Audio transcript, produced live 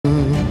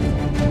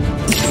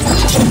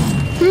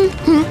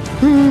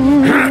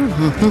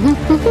5,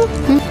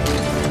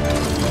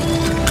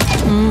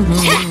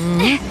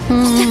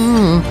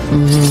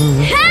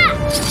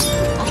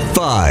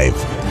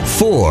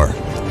 4,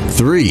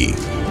 3,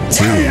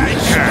 2,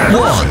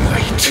 1.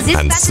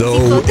 And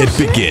so it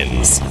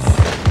begins.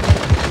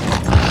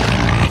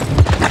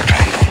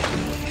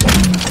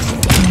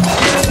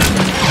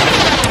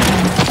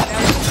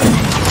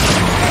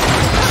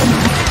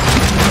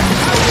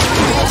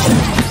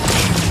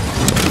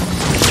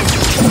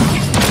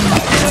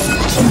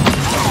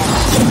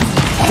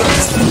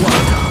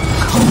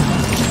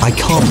 I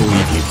can't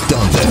believe you've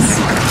done this.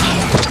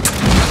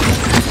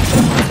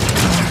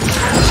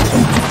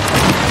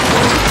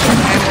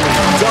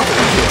 Double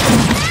kill.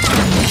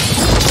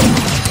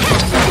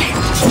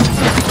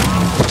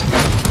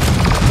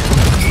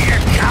 You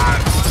can't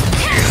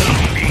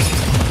kill me.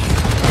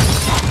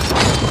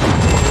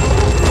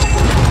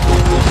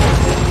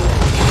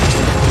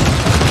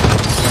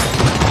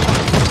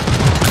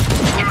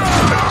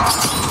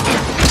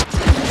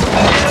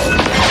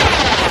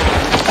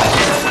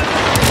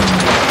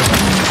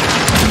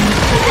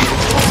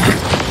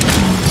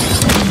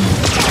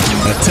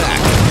 Attack.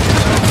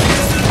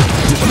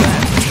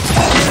 Defend.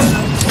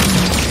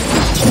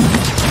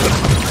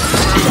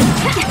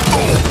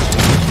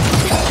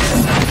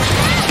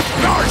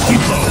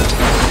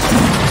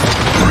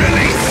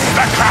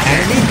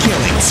 Enemy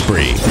killing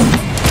spree.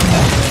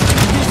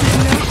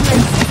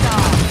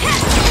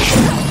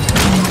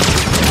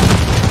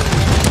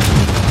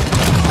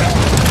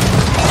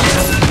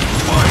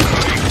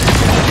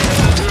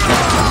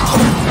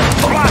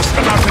 Blast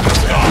them out in the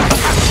sky.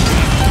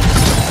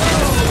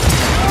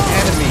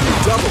 Enemy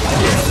double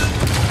kill.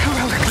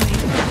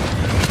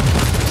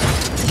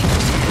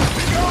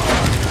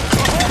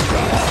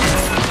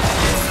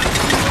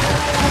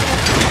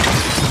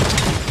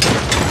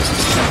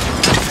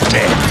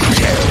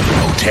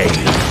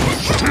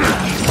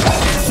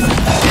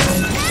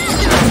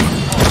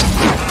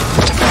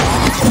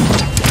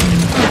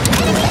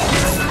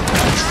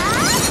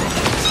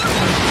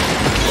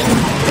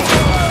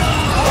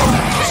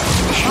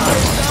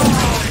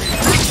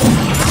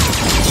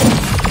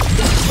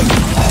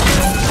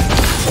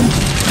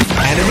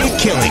 Enemy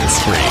killing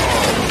spree.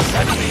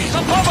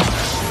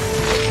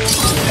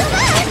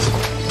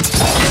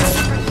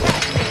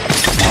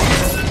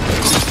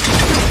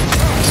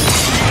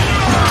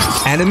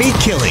 Enemy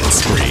killing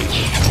spree.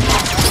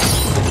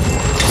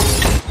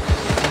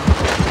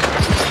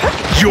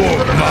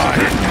 You're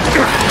mine.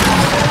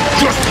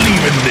 Just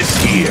leaving this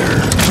here.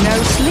 No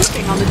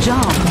sleeping on the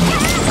job.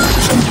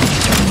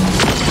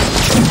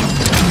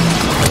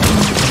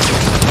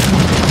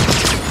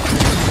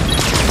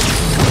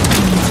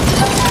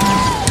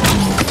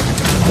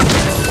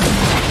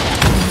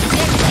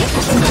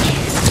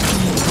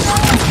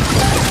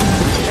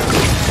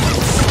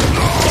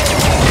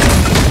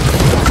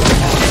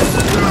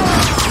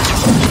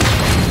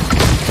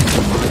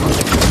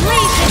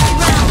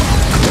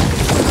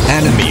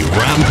 Enemy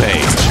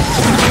rampage.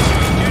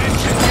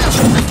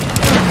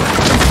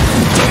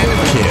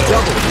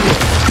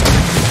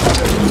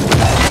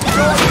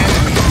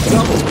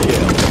 Double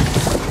kill.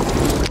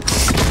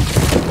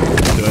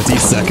 30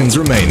 seconds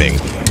remaining.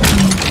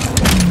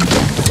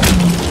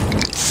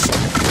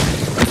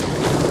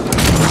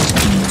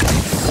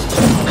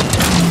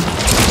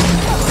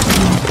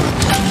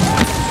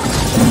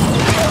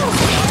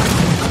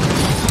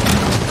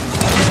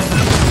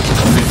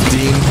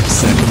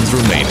 Seconds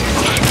remaining.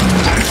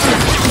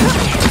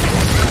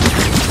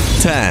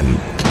 10,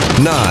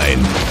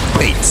 9,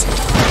 8,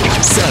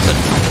 7,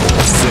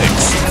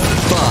 6,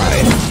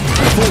 5,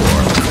 4,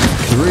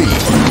 3,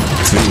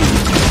 2,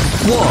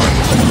 1.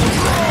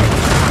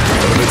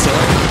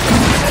 Overtime?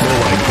 More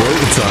like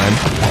overtime.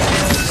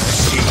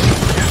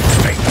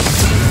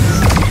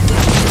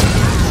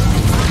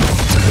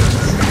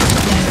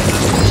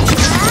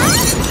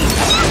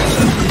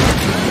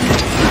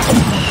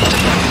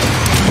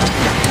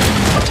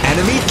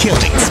 Enemy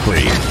killing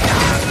spree.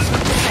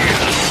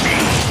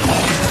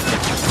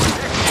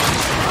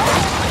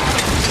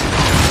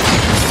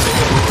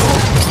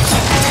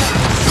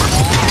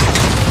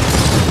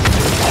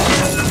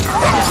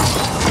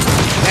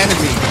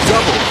 Enemy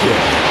double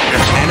kill.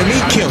 Enemy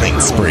killing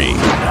spree.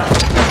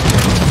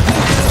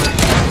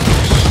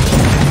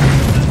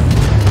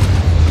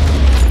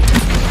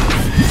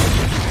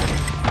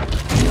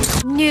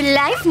 New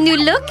life, new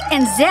look,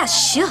 and they're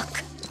shook.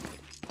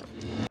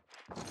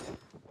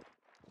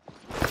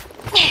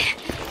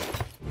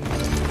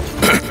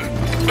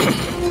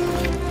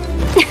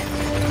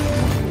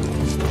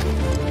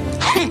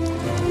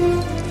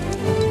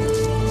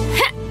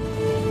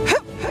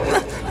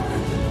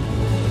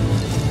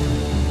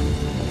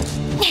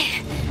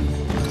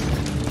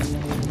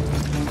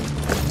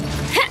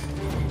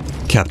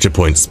 Capture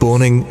point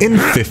spawning in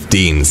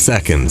 15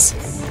 seconds.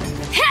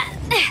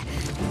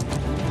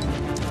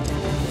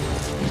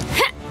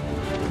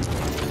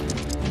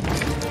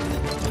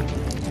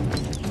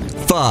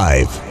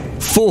 5,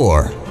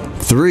 4,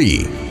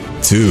 3,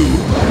 2,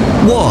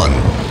 1.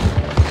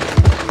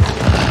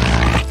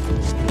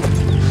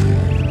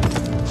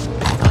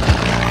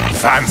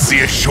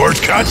 Fancy a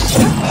shortcut?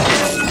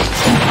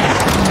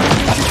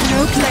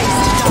 No place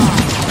to go.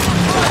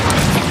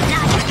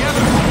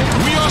 Together,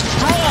 we are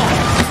strong!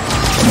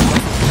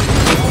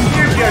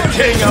 Give your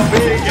king a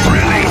big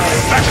release!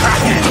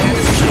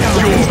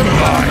 You're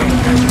mine!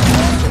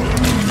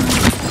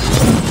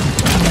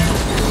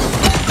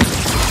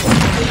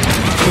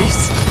 This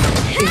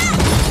is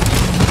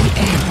the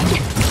end.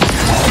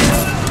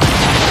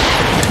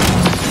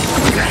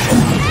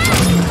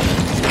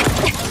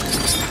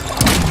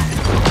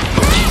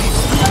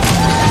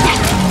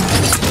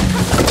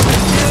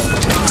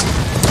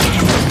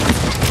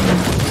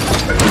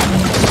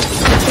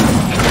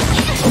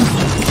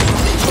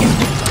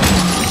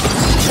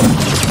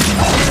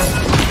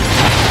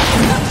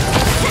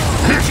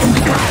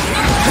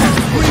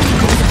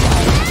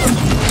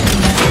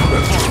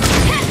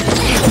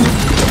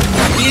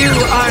 You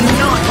are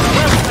not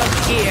welcome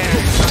here.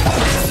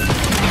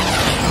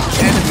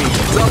 Enemy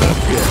double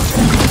kill!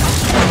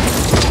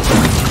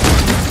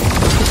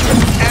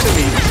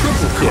 Enemy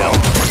triple kill!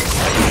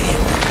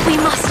 We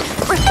must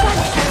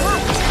replenish the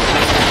light.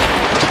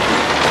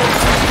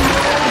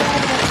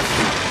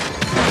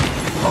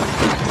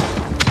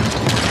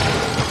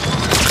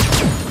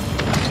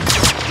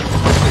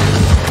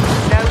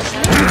 No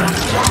sleep.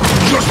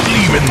 Just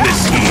leaving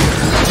this here!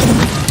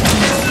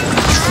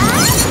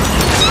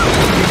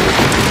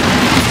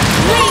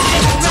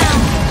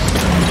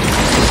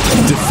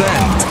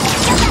 Defend!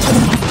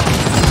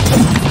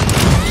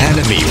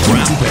 Enemy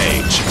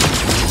rampage!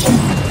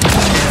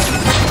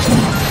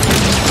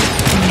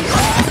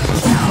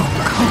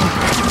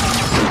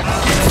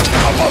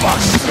 Above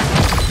us!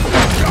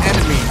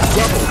 Enemy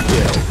double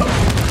kill!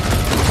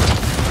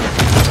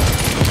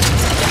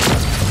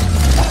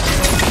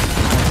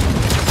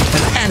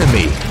 An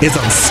enemy is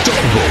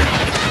unstoppable!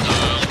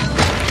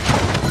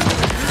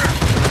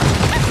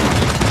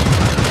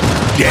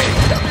 Game!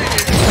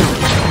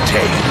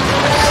 Take!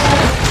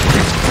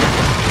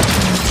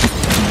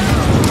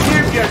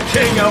 Give your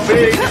king a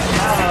big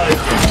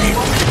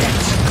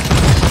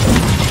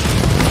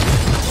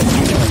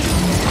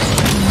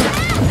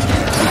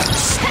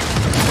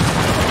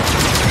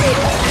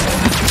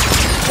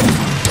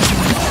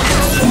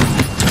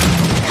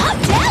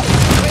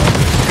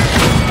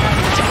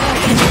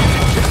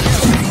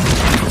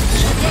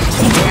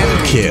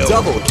kill.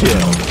 Double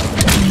kill.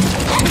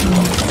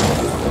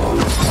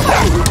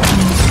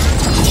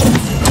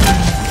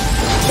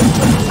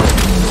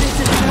 This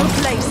is no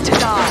place to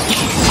die.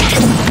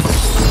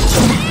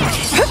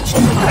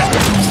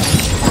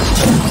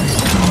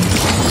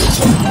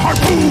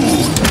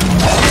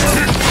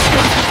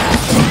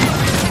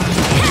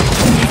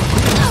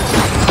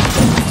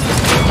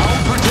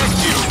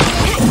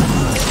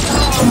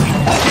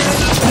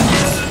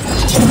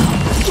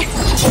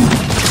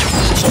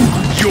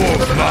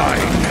 You're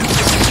mine.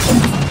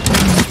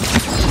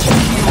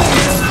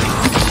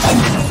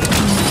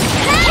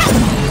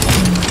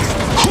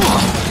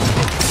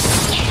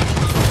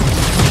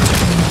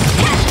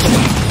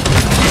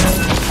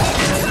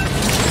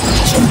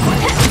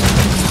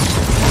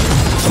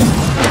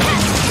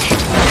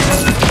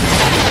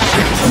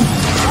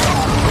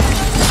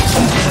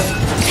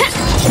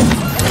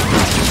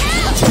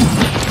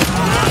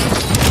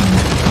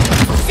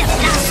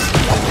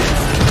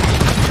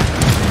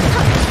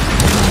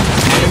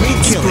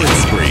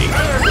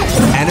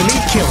 Enemy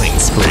killing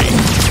spree.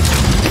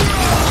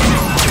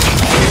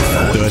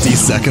 30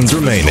 seconds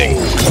remaining.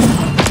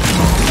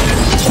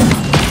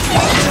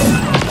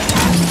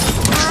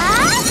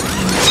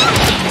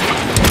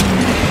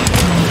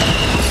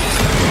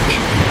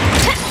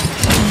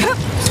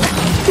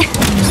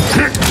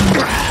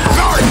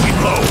 Guardian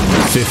blow.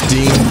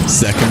 15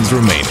 seconds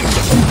remaining.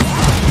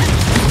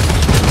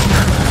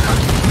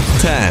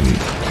 10,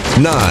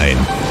 9,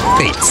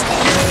 8,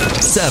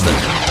 7,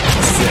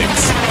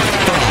 6,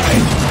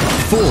 5,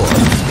 4,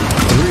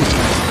 3,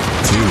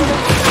 2,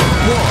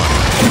 1.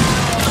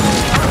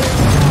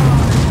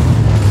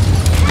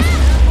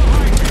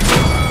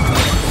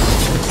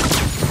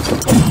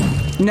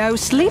 No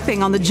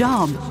sleeping on the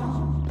job.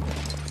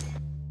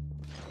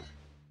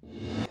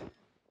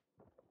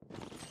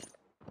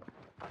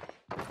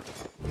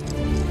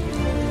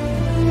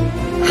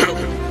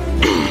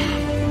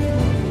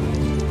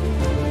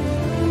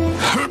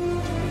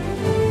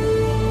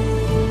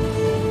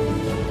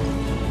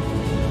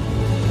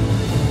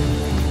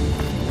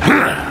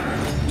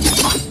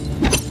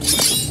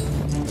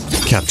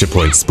 Capture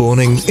point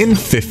spawning in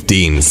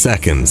 15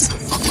 seconds.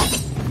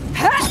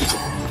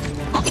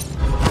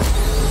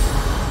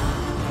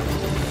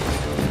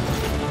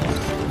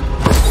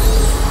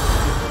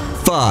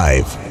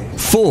 Five,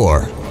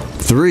 4,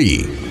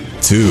 3,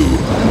 2,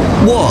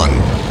 1.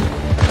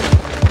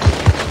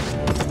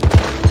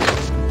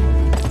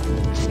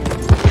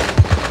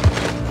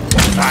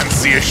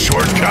 Fancy a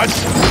shortcut?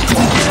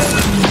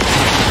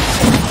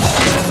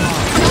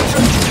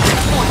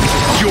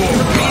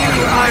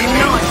 I'm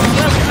not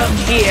welcome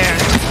here.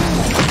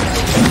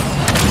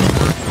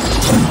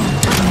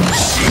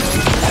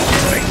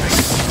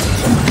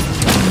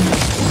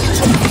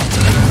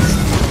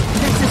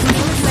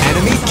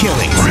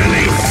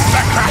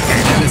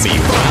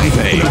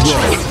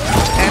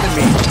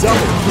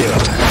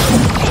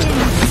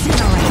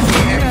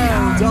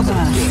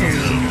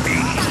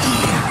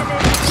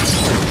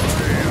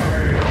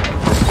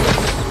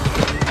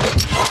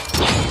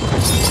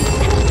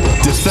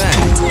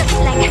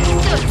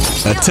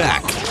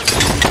 Attack.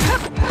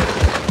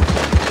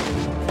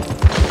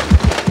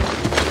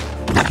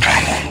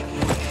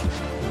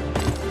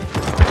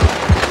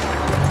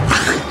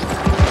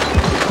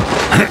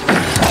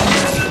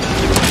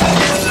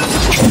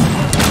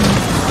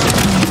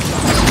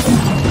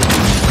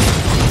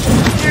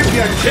 Give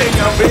your king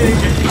a big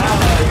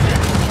hug.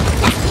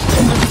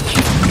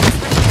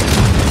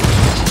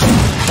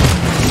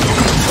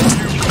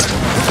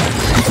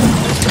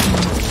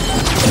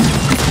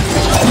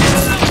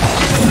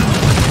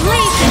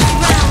 Leave this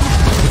round.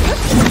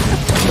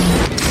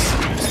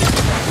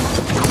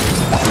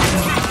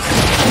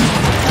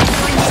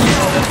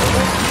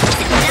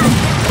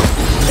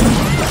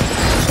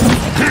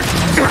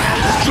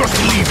 Just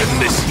leaving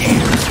this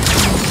here.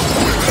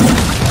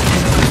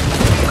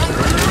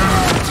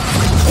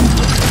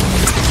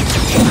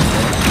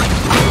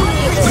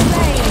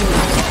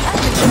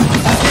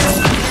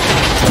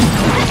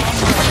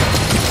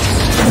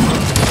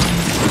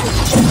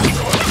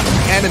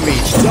 Enemy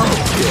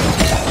double kill.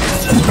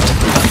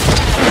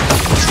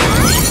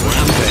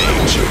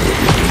 Rampage.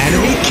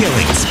 Enemy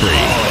killing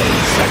spree.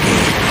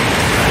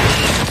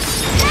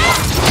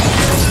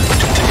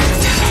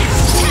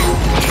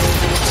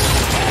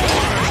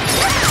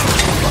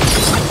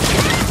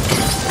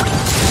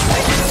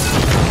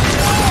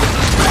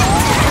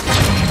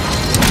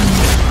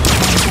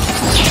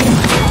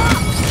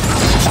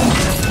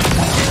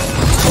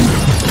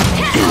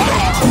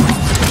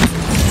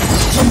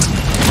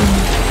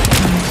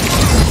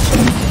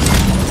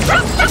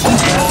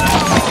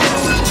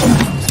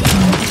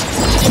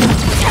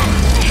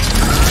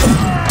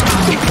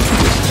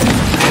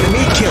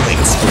 Enemy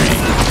killing spree.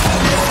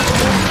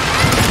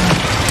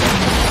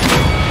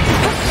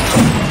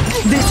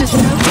 This is no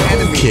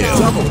Enemy kill.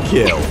 Double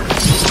kill.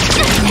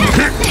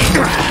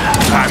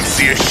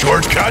 Fancy a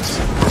shortcut?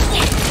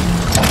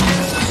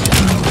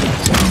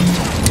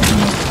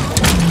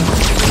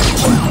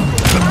 Oh.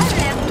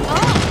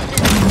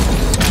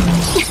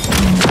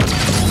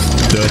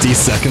 30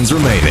 seconds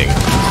remaining.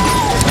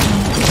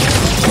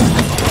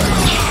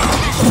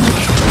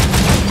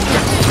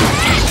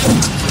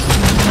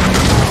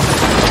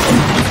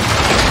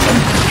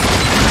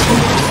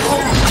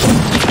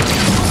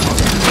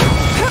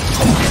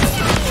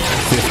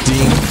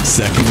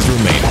 Seconds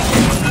remaining.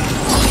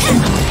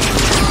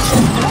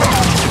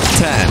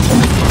 10,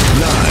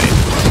 9,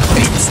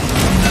 8,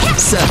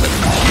 7,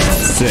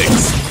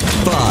 6,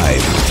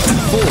 5,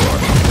 4,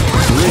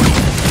 3,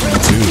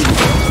 2,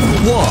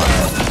 1.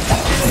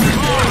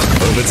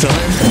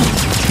 Overtime?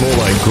 More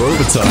like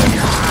Grovertime.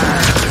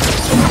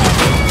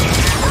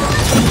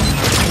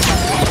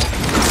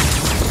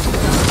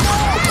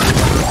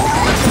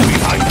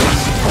 Behind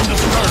us from the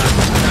stern.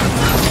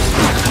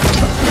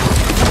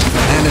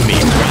 Enemy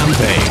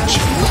rampage.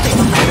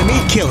 Enemy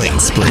killing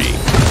spree.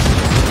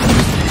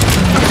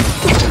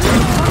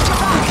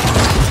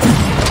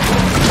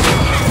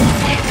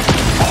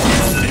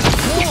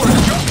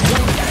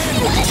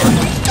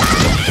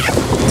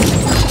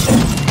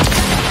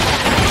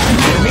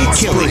 Enemy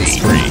killing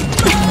spree.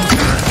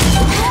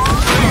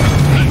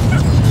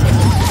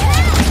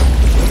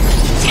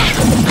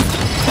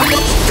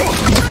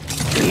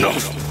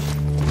 Enough.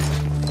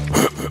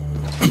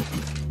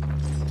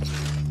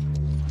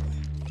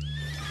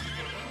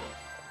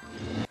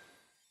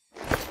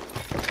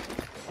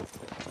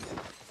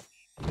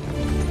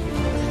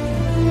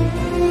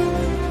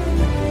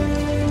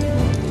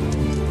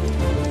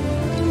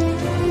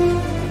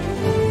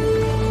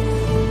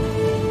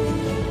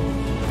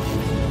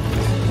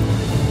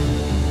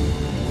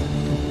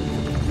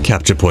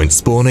 Capture point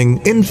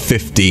spawning in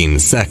 15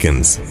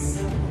 seconds.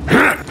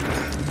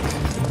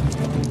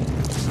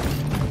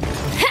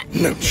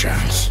 No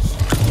chance.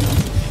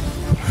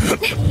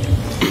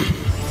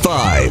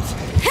 5,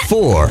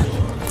 4,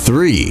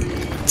 3,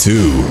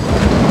 2,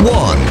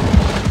 1.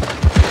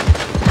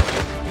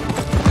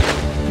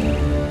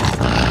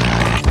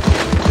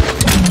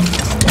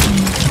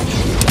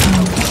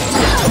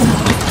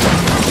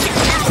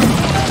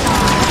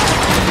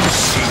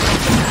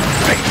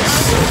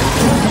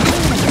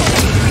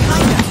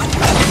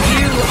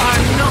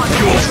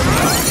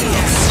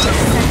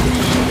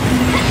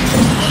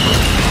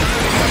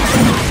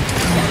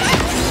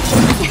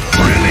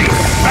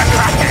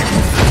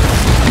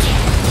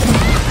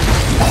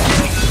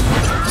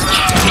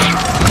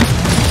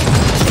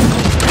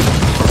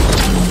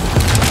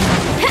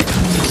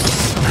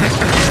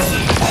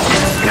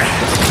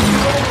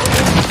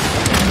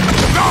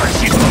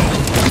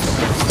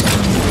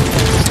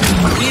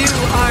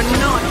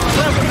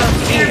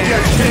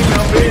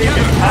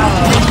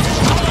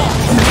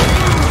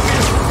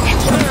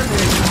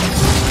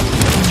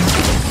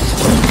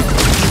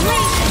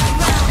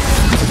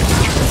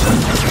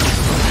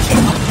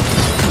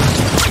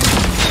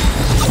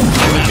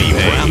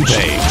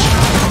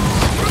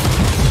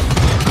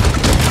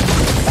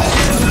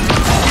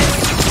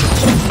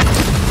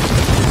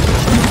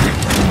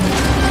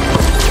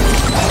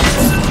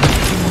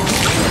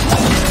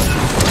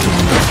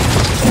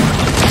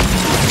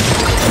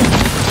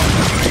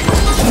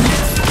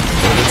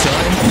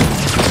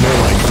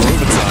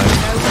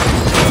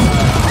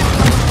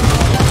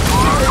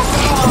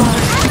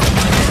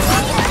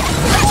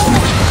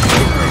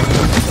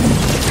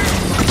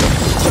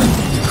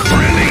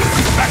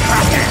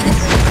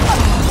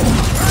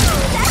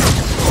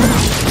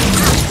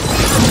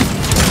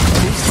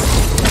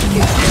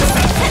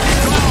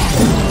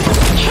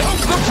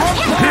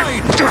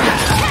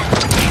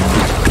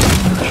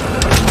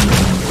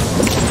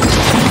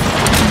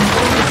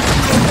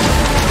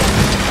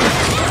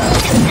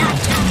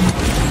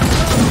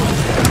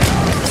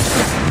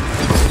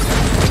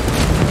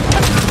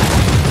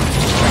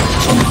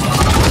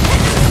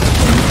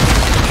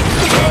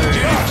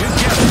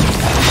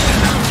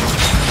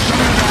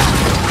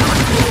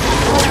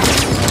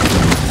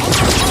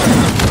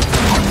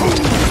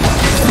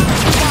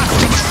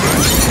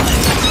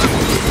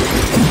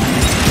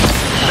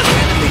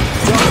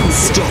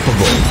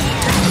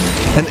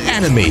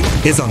 enemy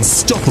is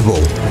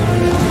unstoppable.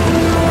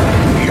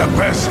 You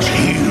best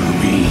heal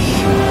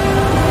me.